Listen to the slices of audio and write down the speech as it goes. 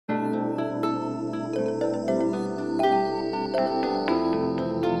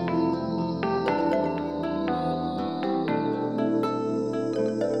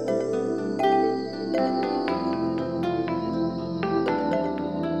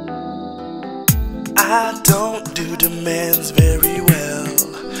I don't do demands very well,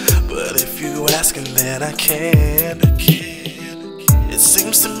 but if you asking, then I can. It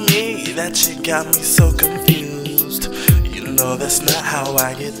seems to me that you got me so confused. You know that's not how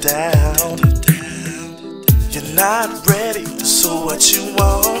I get down. You're not ready, so what you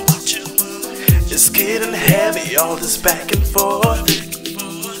want? It's getting heavy, all this back and forth.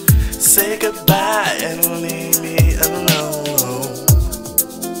 Say goodbye and leave me alone.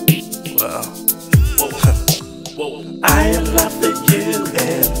 Well, I am not for you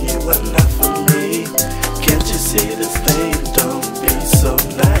and you are not for me. Can't you see this thing? Don't be so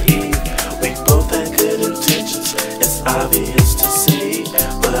naive. We both had good intentions, it's obvious to see.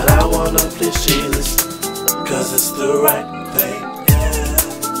 But I wanna play Sheila's, cause it's the right thing.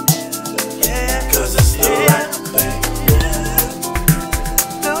 Cause it's the right thing.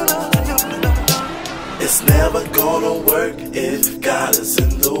 It's never gonna work if God is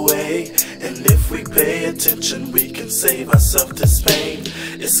in the way. And if we pay attention, we can save ourselves this pain.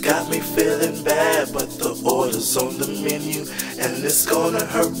 It's got me feeling bad, but the order's on the menu, and it's gonna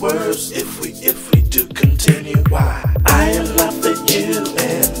hurt worse if we do continue. Why? I am not for you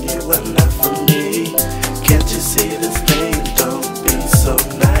and you are not for me. Can't you see this thing? Don't be so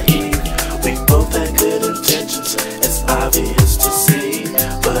naive. We both had good intentions, it's obvious to see.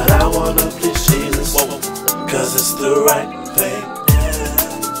 But I wanna play Sheila's, cause it's the right thing.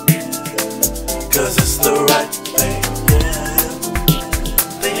 Cause it's the right thing.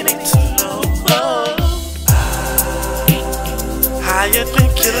 They need to know how you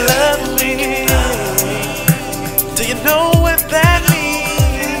think you love me. Do you know what that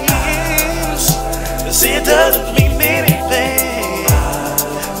means? See, it doesn't mean anything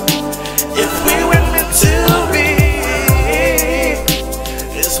if we were meant to be.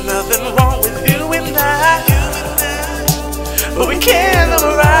 There's nothing wrong with you and I, but we can't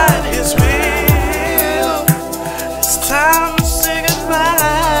override His will. It's time to say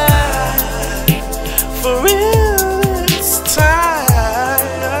goodbye. For real, it's time.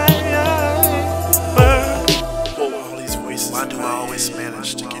 All these voices. Why do I always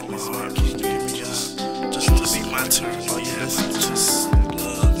manage to get this work? Just to be my turn. Oh yes, just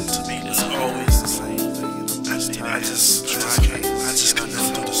love to me. It's always the same thing. I just couldn't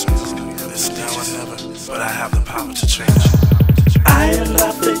do the same thing. Now I never, but I have the power to change. I am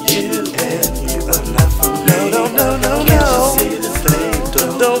not for you and you are not for me. No. Can't you see this thing?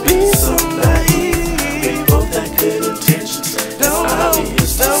 Don't be so naive. We both had good intentions, it's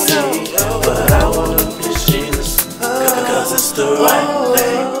obvious to see. But I wanna be Sheila's, cause it's the right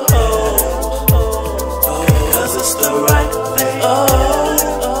thing. Cause it's the right thing.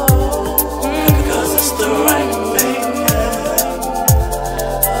 Cause it's the right thing.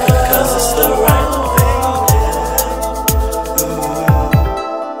 Cause it's the right thing.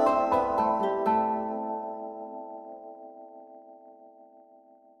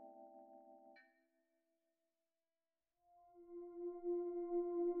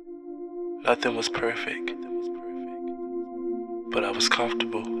 Nothing was perfect, but I was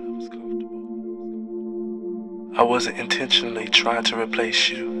comfortable. I wasn't intentionally trying to replace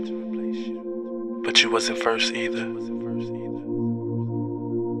you, but you wasn't first either.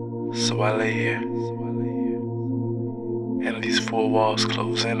 So I lay here, and these four walls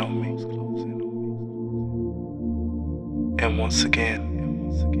close in on me. And once again,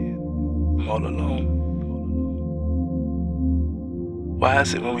 I'm all alone. Why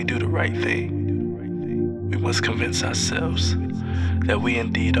is it when we do the right thing, we must convince ourselves that we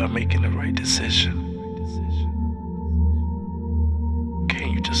indeed are making the right decision?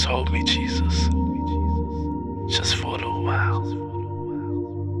 Can you just hold me, Jesus? Just for a little while.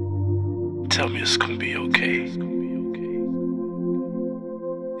 Tell me it's gonna be okay.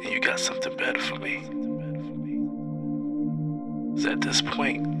 And you got something better for me. 'Cause at this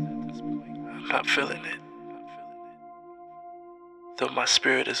point, I'm not feeling it. Though my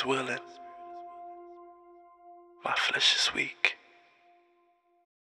spirit is willing, my flesh is weak.